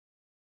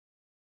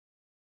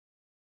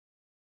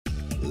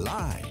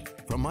Live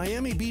from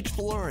Miami Beach,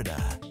 Florida,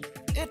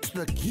 it's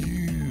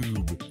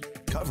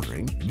theCUBE,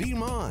 covering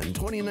VeeamON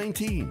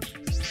 2019.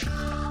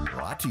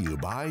 Brought to you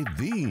by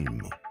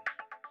Veeam.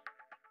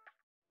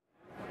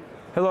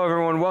 Hello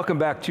everyone, welcome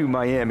back to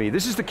Miami.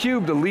 This is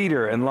theCUBE, the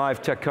leader in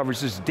live tech coverage.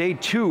 This is day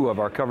 2 of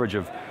our coverage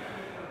of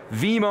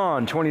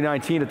VeeamON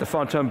 2019 at the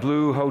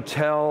Fontainebleau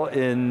Hotel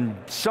in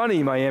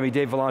sunny Miami.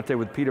 Dave Vellante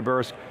with Peter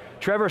Burris.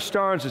 Trevor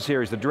Starnes is here,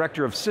 he's the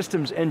Director of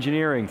Systems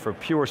Engineering for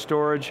Pure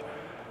Storage.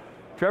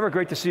 Trevor,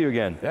 great to see you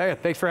again. Yeah,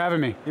 thanks for having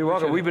me. You're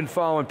welcome. We've been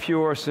following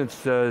Pure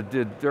since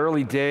the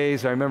early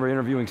days. I remember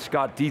interviewing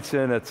Scott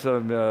Dietzen at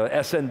some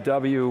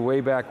SNW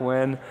way back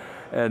when,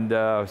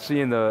 and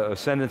seeing the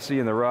ascendancy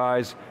and the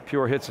rise.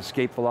 Pure hits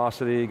escape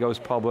velocity, goes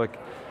public.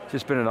 It's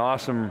just been an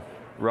awesome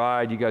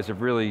ride. You guys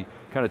have really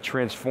kind of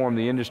transformed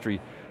the industry.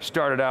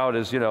 Started out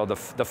as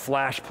the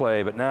flash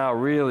play, but now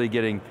really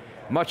getting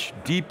much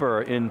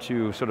deeper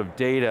into sort of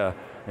data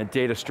and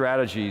data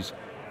strategies.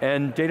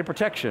 And data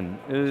protection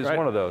is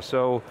one of those.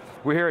 So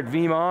we're here at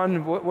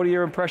VeeamON. What are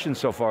your impressions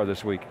so far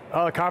this week?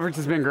 Oh, the conference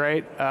has been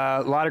great.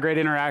 A lot of great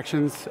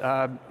interactions.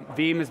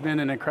 Veeam has been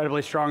an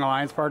incredibly strong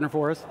alliance partner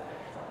for us.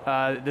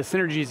 The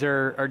synergies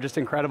are just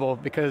incredible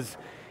because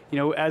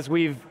as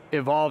we've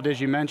evolved,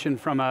 as you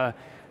mentioned, from a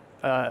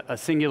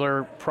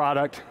singular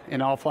product in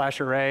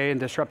all-flash array and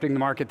disrupting the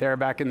market there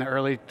back in the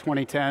early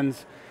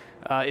 2010s,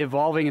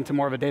 evolving into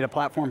more of a data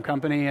platform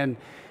company, and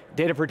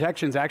data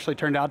protection's actually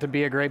turned out to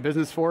be a great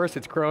business for us.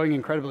 It's growing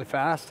incredibly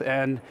fast,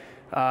 and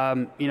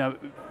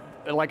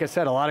like I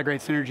said, a lot of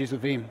great synergies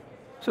with Veeam.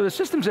 So the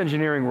systems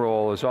engineering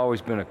role has always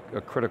been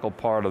a critical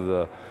part of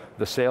the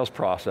sales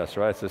process,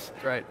 right? It's this,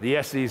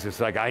 the SEs, it's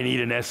like, I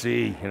need an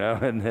SE,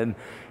 and then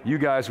you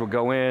guys will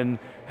go in,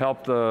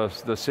 help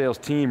the sales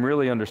team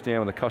really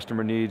understand what the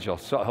customer needs, you'll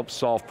help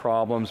solve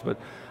problems, but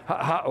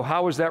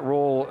how is that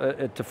role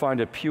to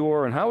find it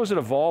Pure, and how is it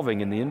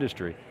evolving in the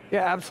industry?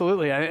 Yeah,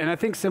 absolutely, and I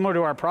think similar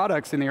to our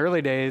products in the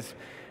early days,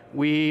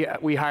 we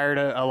hired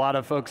a lot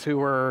of folks who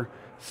were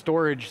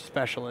storage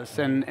specialists,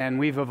 and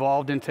we've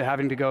evolved into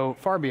having to go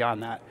far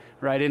beyond that,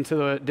 right, into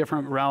the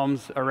different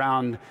realms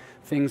around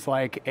things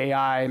like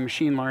AI,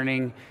 machine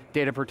learning,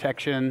 data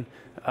protection,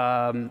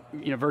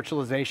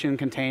 virtualization,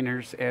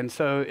 containers, and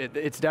so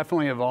it's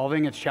definitely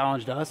evolving. It's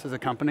challenged us as a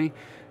company,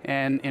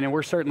 and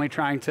we're certainly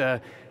trying to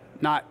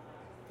not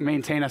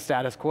maintain a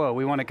status quo.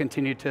 We want to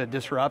continue to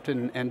disrupt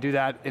and do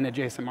that in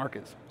adjacent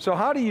markets. So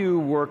how do you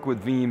work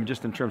with Veeam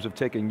just in terms of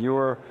taking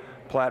your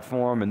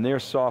platform and their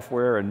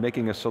software and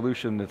making a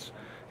solution that's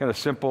kind of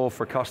simple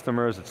for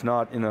customers, it's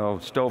not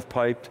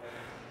stovepiped,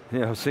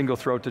 single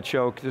throat to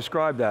choke?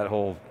 Describe that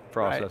whole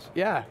process.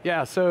 Right.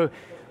 Yeah, so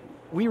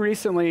we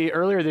recently,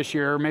 earlier this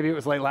year, maybe it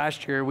was late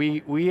last year,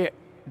 we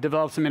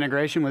developed some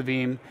integration with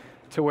Veeam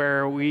to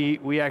where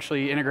we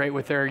actually integrate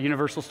with their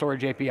universal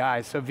storage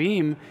APIs. So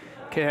Veeam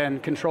can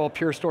control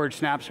Pure Storage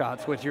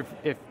snapshots, which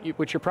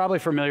you're probably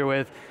familiar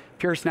with.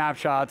 Pure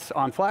snapshots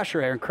on flash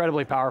array are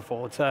incredibly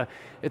powerful.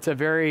 It's a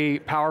very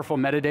powerful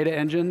metadata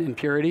engine in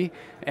Purity,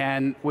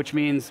 and which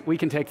means we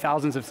can take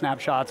thousands of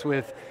snapshots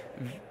with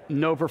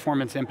no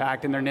performance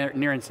impact, and they're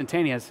near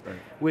instantaneous. Right.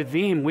 With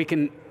Veeam, we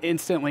can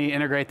instantly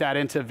integrate that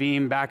into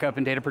Veeam backup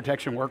and data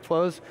protection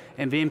workflows,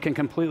 and Veeam can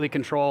completely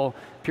control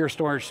Pure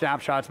Storage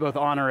snapshots, both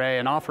on array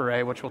and off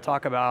array, which we'll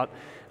talk about,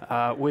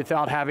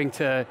 without having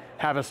to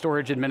have a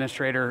storage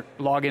administrator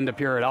log into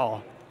Pure at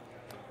all.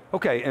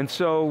 Okay, and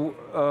so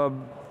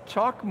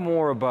talk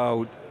more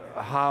about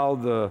how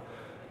the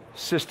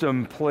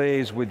system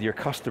plays with your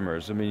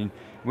customers. I mean,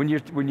 when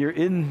you're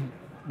in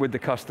with the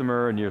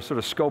customer and you're sort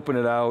of scoping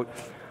it out,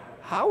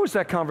 how is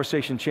that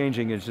conversation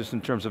changing? Is just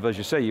in terms of, as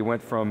you say, you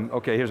went from,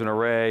 okay, here's an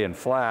array and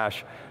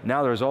flash,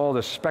 now there's all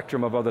this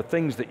spectrum of other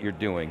things that you're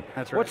doing.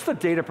 That's right. What's the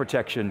data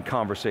protection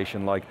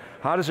conversation like?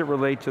 How does it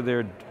relate to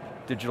their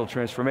digital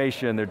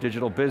transformation, their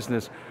digital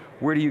business?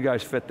 Where do you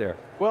guys fit there?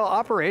 Well,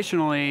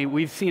 operationally,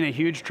 we've seen a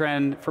huge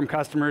trend from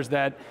customers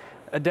that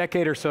a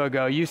decade or so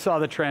ago, you saw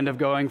the trend of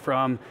going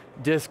from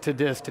disk to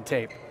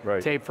tape,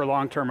 tape for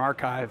long-term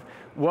archive.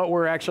 What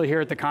we're actually here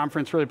at the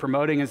conference really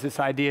promoting is this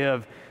idea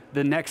of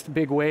the next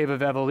big wave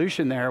of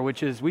evolution there,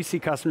 which is we see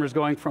customers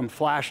going from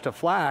flash to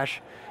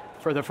flash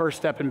for the first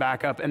step in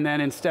backup, and then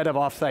instead of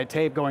offsite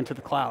tape, going to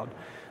the cloud.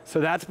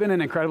 So that's been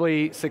an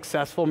incredibly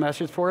successful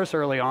message for us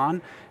early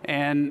on,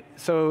 and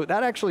so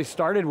that actually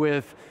started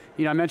with,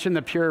 I mentioned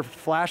the Pure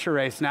Flash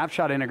Array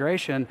snapshot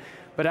integration,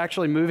 but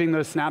actually moving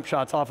those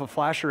snapshots off of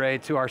Flash Array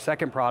to our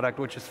second product,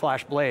 which is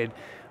FlashBlade.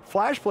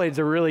 FlashBlade's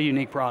a really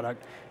unique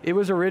product. It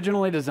was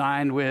originally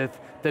designed with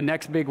the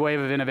next big wave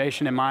of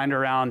innovation in mind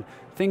around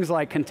things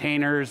like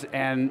containers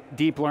and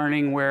deep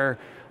learning, where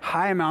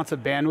high amounts of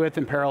bandwidth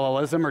and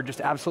parallelism are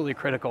just absolutely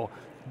critical.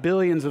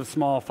 Billions of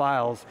small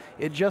files.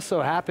 It just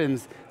so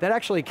happens that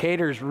actually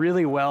caters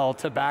really well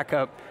to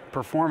backup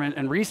performance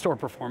and restore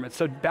performance.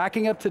 So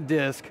backing up to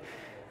disk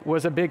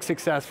was a big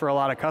success for a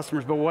lot of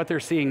customers, but what they're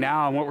seeing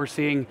now and what we're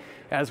seeing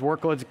as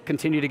workloads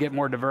continue to get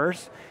more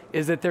diverse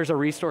is that there's a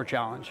restore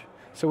challenge.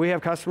 So we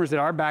have customers that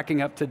are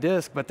backing up to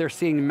disk, but they're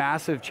seeing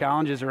massive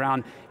challenges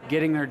around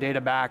getting their data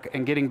back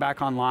and getting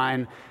back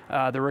online.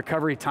 The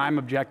recovery time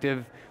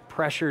objective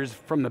pressures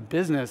from the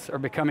business are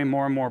becoming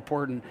more and more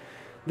important.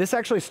 This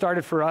actually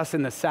started for us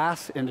in the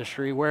SaaS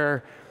industry,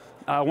 where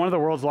one of the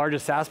world's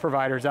largest SaaS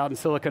providers out in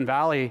Silicon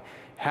Valley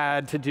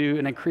had to do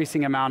an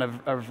increasing amount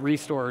of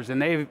restores,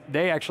 and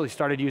they actually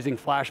started using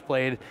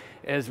FlashBlade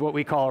as what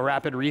we call a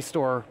rapid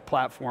restore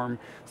platform.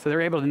 So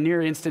they're able to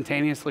near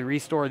instantaneously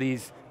restore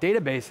these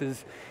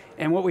databases,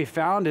 and what we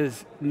found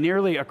is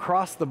nearly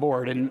across the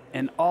board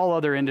in all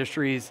other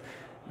industries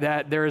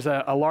that there's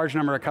a large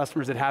number of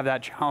customers that have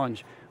that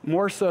challenge.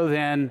 More so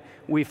than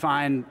we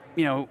find,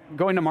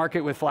 going to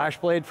market with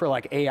FlashBlade for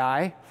like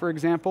AI, for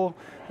example,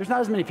 there's not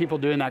as many people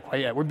doing that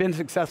quite yet. We've been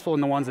successful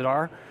in the ones that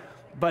are,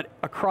 but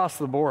across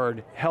the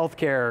board,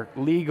 healthcare,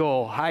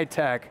 legal, high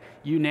tech,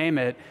 you name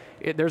it,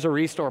 there's a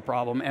restore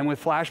problem. And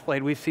with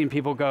FlashBlade, we've seen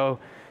people go,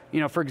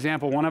 for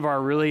example, one of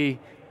our really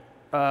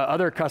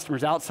other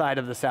customers outside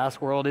of the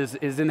SaaS world is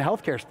in the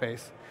healthcare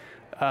space.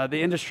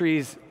 The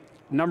industry's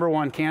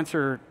 #1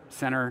 cancer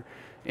center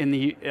in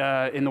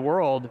the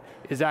world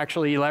is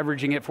actually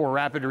leveraging it for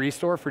rapid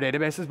restore for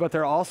databases, but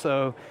they're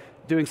also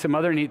doing some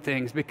other neat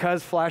things.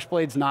 Because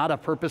FlashBlade's not a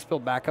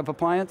purpose-built backup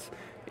appliance,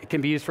 it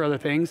can be used for other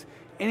things.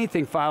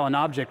 Anything file and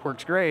object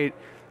works great,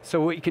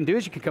 so what you can do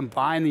is you can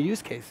combine the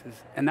use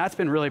cases, and that's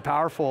been really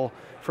powerful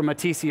from a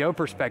TCO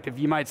perspective.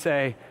 You might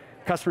say,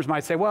 customers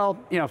might say, well,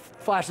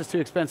 Flash is too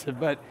expensive,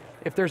 but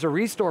if there's a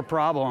restore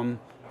problem,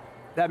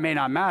 that may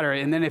not matter,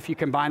 and then if you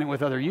combine it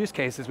with other use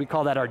cases, we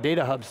call that our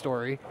data hub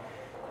story,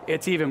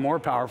 it's even more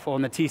powerful,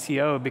 and the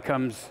TCO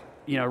becomes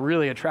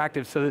really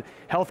attractive. So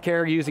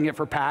healthcare, using it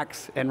for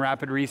PACS and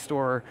rapid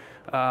restore.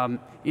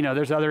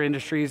 There's other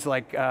industries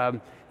like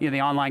the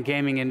online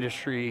gaming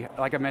industry,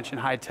 like I mentioned,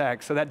 high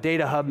tech. So that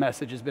data hub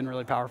message has been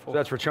really powerful. So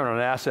that's return on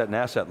asset and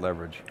asset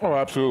leverage. Oh,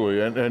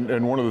 absolutely,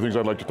 and one of the things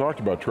I'd like to talk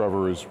about,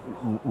 Trevor, is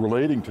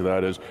relating to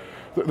that is,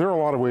 there are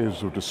a lot of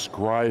ways of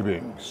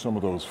describing some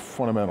of those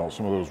fundamentals,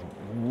 some of those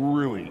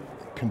really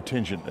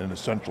contingent and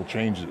essential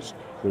changes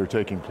that are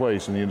taking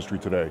place in the industry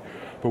today.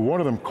 But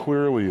one of them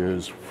clearly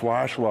is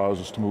Flash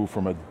allows us to move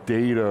from a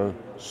data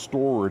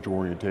storage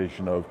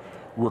orientation of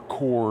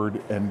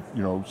record and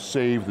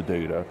save the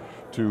data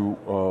to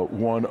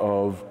one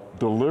of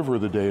deliver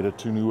the data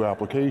to new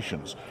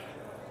applications.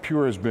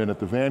 Pure has been at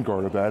the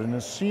vanguard of that and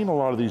has seen a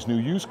lot of these new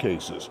use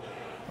cases.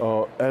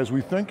 As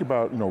we think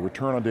about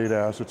return on data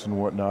assets and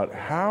whatnot,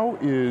 how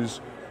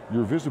is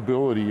your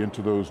visibility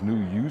into those new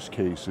use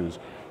cases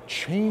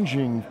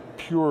changing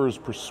Pure's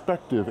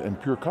perspective and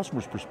Pure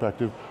customers'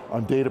 perspective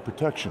on data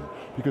protection?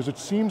 Because it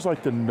seems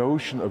like the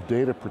notion of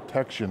data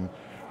protection,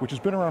 which has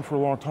been around for a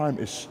long time,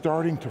 is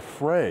starting to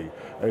fray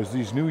as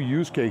these new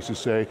use cases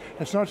say,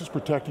 it's not just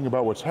protecting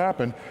about what's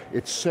happened,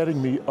 it's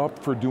setting me up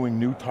for doing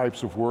new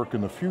types of work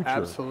in the future.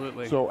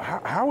 Absolutely. So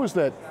how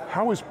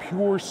is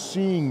Pure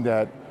seeing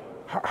that,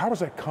 how is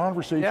that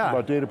conversation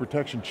about data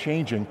protection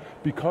changing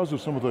because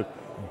of some of the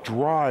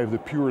drive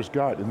that Pure's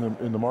got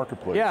in the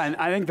marketplace? Yeah, and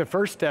I think the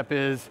first step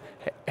is,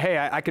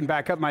 hey, I can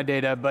back up my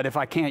data, but if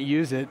I can't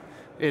use it,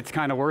 it's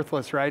kind of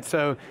worthless, right?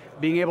 So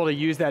being able to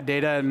use that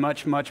data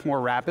much, much more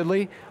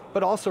rapidly,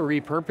 but also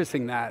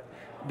repurposing that.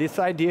 This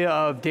idea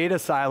of data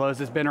silos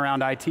has been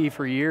around IT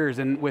for years,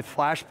 and with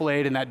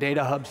FlashBlade and that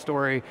data hub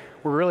story,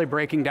 we're really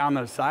breaking down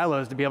those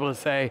silos to be able to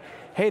say,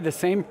 hey, the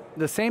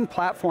same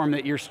platform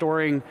that you're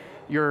storing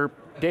your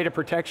data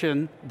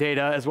protection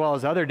data as well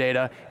as other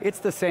data, it's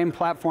the same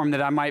platform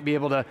that I might be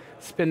able to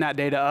spin that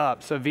data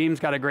up. So Veeam's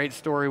got a great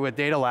story with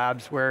Data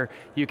Labs where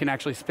you can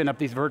actually spin up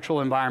these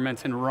virtual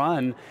environments and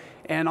run.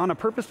 And on a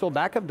purpose-built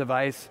backup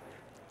device,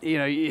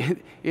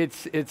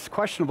 it's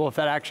questionable if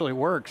that actually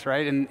works,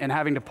 right? And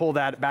having to pull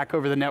that back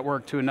over the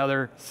network to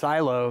another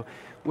silo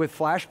with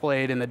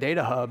FlashBlade and the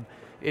data hub,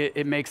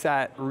 it makes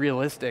that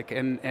realistic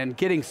and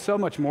getting so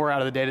much more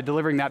out of the data,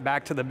 delivering that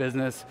back to the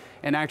business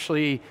and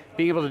actually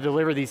being able to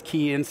deliver these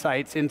key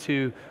insights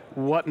into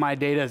what my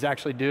data is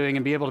actually doing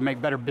and be able to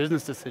make better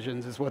business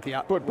decisions is what the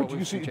output. But do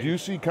you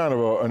see kind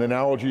of an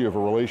analogy of a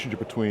relationship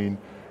between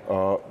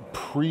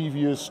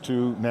previous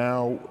to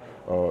now,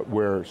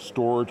 where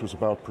storage was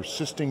about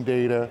persisting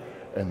data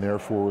and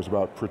therefore was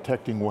about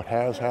protecting what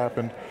has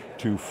happened,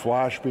 to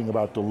Flash being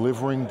about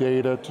delivering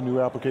data to new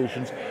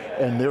applications,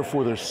 and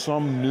therefore there's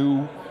some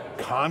new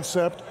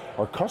concept?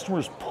 Are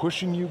customers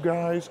pushing you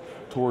guys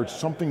towards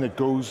something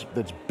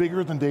that's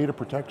bigger than data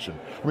protection?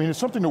 I mean, it's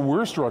something that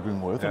we're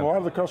struggling with, and a lot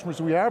of the customers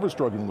that we have are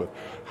struggling with.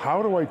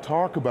 How do I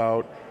talk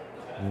about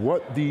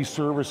what these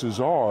services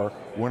are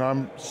when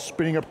I'm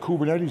spinning up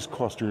Kubernetes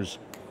clusters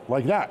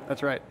like that?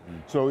 That's right.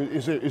 So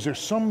is there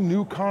some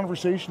new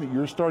conversation that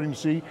you're starting to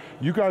see?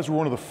 You guys were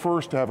one of the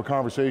first to have a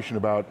conversation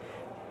about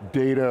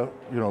data,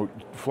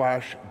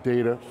 Flash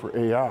data for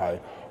AI.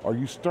 Are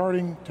you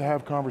starting to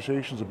have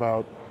conversations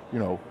about,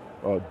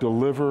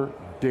 deliver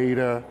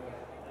data,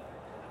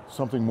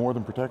 something more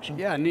than protection?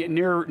 Yeah,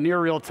 near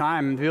real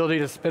time, the ability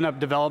to spin up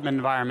development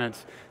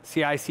environments,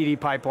 CI/CD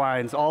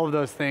pipelines, all of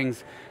those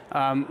things.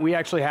 We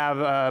actually have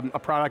a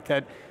product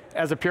that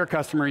as a Pure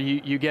customer,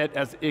 you get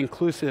as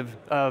inclusive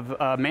of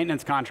a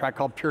maintenance contract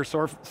called Pure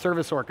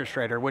Service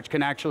Orchestrator, which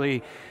can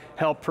actually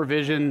help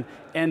provision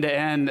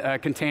end-to-end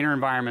container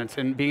environments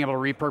and being able to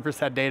repurpose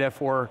that data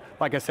for,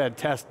 like I said,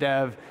 test,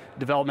 dev,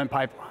 development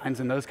pipelines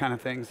and those kind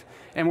of things.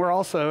 And we're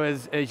also,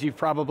 as you've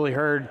probably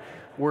heard,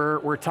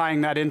 we're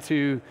tying that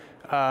into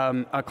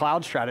a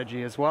cloud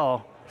strategy as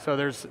well. So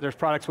there's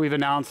products we've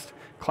announced,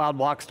 Cloud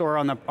Block Store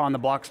on the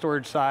block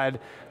storage side,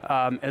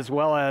 as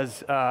well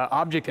as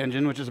Object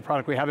Engine, which is a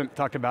product we haven't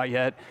talked about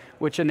yet,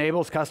 which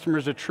enables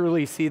customers to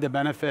truly see the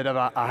benefit of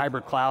a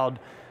hybrid cloud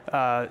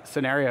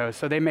scenario.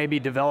 So they may be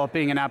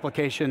developing an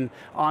application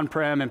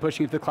on-prem and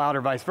pushing it to the cloud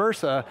or vice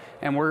versa,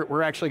 and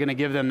we're actually going to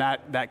give them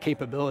that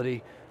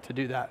capability to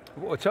do that.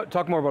 Well,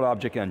 talk more about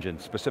Object Engine,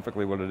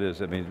 specifically what it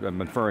is. I mean,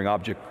 I'm inferring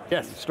Object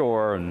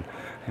Store and...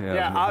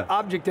 Yeah,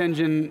 Object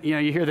Engine,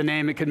 you hear the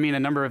name, it could mean a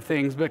number of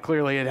things, but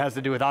clearly it has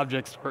to do with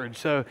object storage.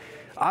 So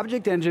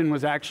Object Engine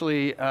was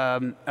actually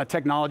a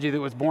technology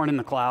that was born in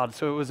the cloud.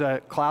 So it was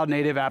a cloud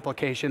native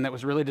application that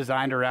was really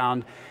designed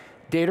around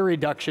data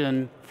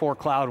reduction for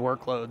cloud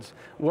workloads.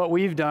 What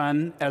we've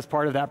done as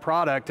part of that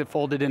product to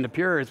fold it into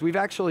Pure is we've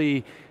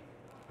actually,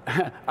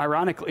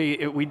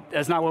 ironically,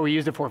 that's not what we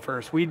used it for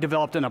first. We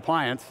developed an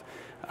appliance,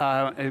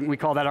 and we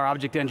call that our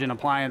Object Engine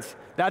appliance.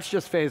 That's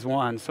just phase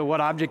one. So what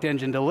Object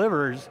Engine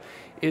delivers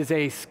is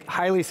a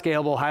highly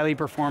scalable, highly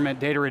performant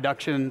data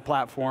reduction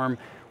platform.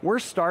 We're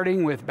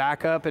starting with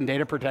backup and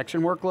data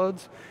protection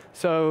workloads.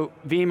 So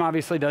Veeam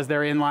obviously does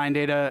their inline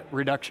data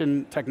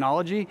reduction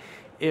technology.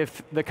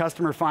 If the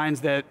customer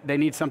finds that they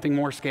need something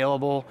more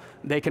scalable,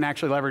 they can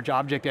actually leverage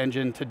Object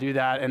Engine to do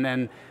that, and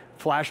then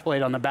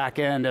FlashBlade on the back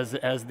end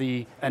as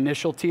the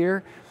initial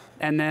tier.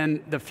 And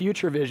then the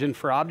future vision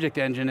for Object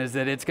Engine is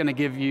that it's going to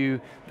give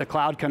you the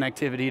cloud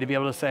connectivity to be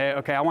able to say,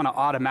 okay, I want to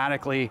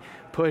automatically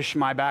push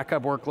my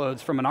backup workloads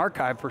from an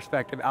archive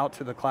perspective out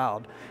to the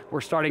cloud.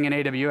 We're starting in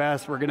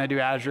AWS, we're going to do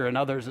Azure and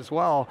others as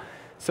well.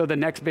 So the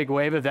next big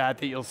wave of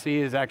that you'll see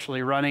is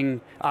actually running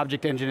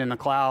Object Engine in the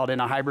cloud in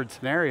a hybrid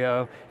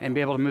scenario and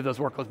be able to move those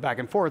workloads back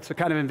and forth. So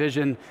kind of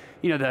envision,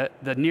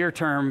 the near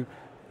term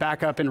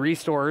backup and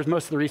restores.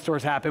 Most of the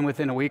restores happen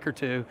within a week or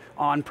two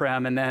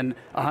on-prem, and then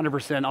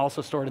 100%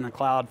 also stored in the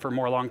cloud for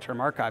more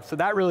long-term archives. So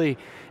that really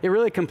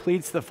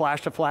completes the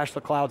flash to the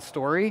cloud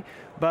story,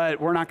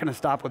 but we're not going to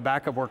stop with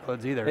backup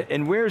workloads either.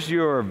 And where's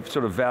your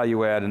sort of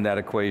value add in that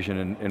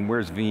equation, and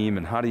where's Veeam,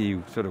 and how do you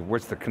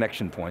what's the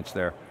connection points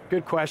there?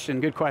 Good question,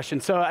 good question.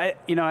 So I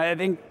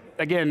think,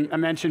 again, I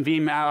mentioned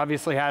Veeam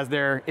obviously has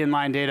their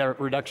inline data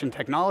reduction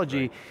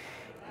technology. Right.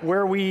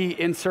 Where we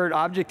insert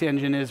Object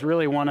Engine is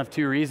really one of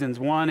two reasons.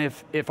 One,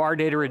 if our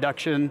data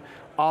reduction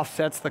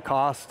offsets the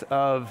cost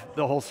of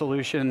the whole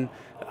solution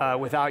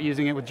without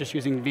using it, with just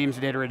using Veeam's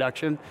data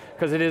reduction,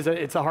 because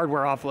it's a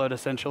hardware offload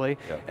essentially.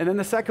 Yep. And then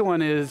the second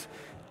one is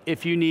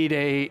if you need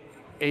a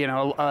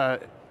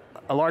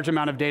large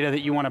amount of data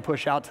that you want to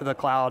push out to the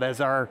cloud as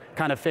our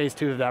kind of phase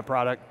two of that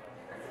product.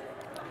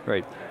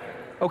 Great.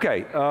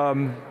 Okay.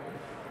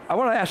 I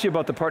want to ask you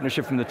about the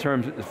partnership from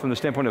the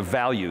standpoint of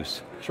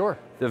values. Sure.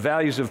 The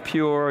values of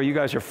Pure, you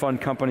guys are a fun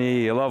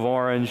company, you love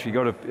orange, you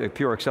go to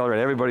Pure Accelerate,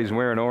 everybody's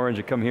wearing orange,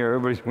 you come here,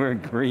 everybody's wearing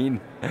green.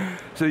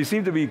 So you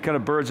seem to be kind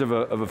of birds of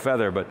a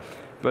feather,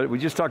 but we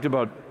just talked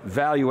about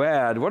value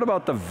add. What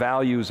about the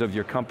values of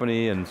your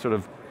company and sort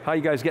of how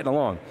you guys getting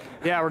along?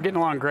 Yeah, we're getting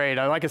along great.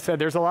 Like I said,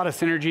 there's a lot of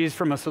synergies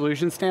from a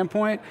solution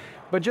standpoint,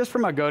 but just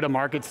from a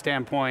go-to-market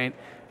standpoint,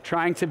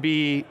 trying to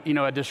be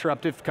a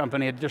disruptive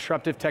company, a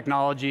disruptive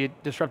technology,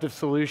 disruptive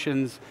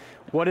solutions.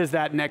 What is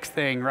that next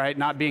thing, right?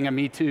 Not being a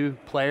Me Too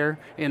player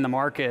in the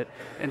market.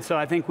 And so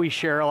I think we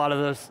share a lot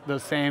of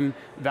those same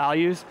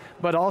values,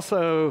 but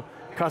also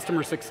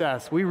customer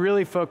success. We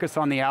really focus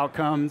on the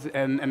outcomes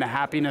and the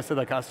happiness of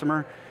the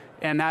customer,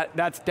 and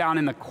that's down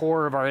in the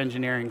core of our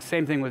engineering.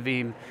 Same thing with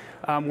Veeam.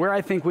 Where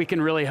I think we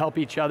can really help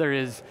each other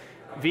is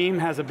Veeam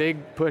has a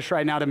big push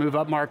right now to move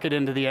up market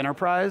into the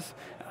enterprise.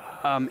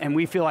 And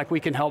we feel like we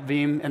can help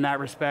Veeam in that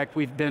respect.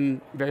 We've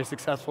been very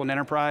successful in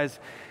enterprise.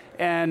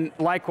 And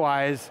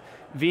likewise,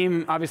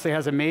 Veeam obviously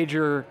has a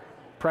major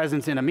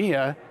presence in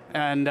EMEA,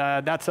 and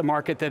that's a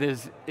market that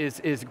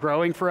is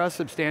growing for us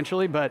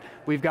substantially, but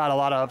we've got a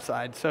lot of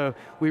upside. So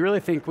we really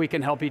think we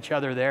can help each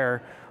other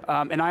there.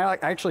 And I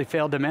actually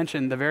failed to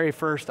mention the very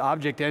first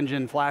Object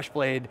Engine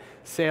FlashBlade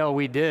sale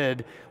we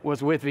did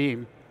was with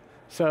Veeam.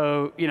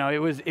 So it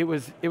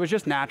was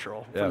just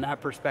natural from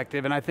that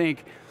perspective. And I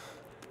think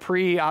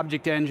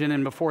pre-Object Engine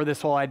and before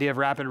this whole idea of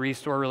rapid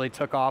restore really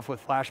took off with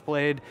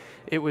FlashBlade,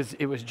 it was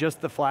just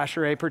the flash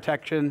array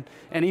protection,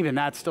 and even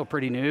that's still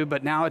pretty new,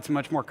 but now it's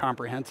much more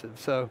comprehensive.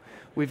 So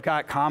we've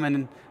got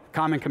common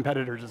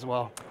competitors as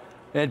well.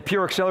 And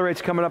Pure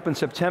Accelerate's coming up in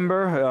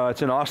September.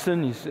 It's in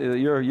Austin,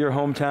 your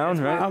hometown,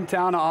 right? My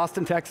hometown,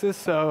 Austin, Texas.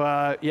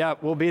 So yeah,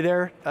 we'll be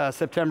there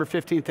September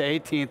 15th to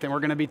 18th, and we're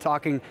going to be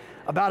talking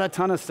about a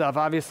ton of stuff.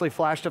 Obviously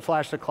flash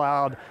to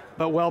cloud,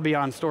 but well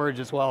beyond storage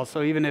as well.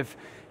 So even if,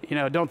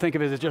 don't think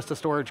of it as just a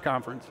storage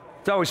conference.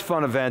 It's always a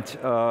fun event.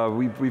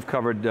 We've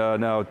covered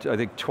now, I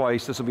think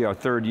twice. This will be our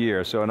 3rd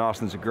year, so and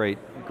Austin's a great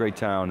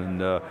town,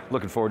 and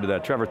looking forward to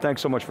that. Trevor,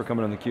 thanks so much for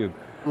coming on theCUBE.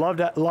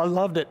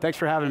 Loved it, thanks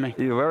for having me.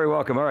 You're very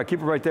welcome. All right, keep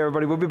it right there,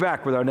 everybody. We'll be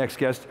back with our next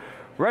guest.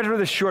 Right after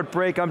this short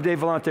break, I'm Dave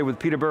Vellante with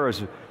Peter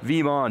Burris,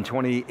 VeeamON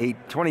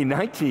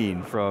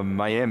 2019 from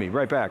Miami.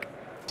 Right back.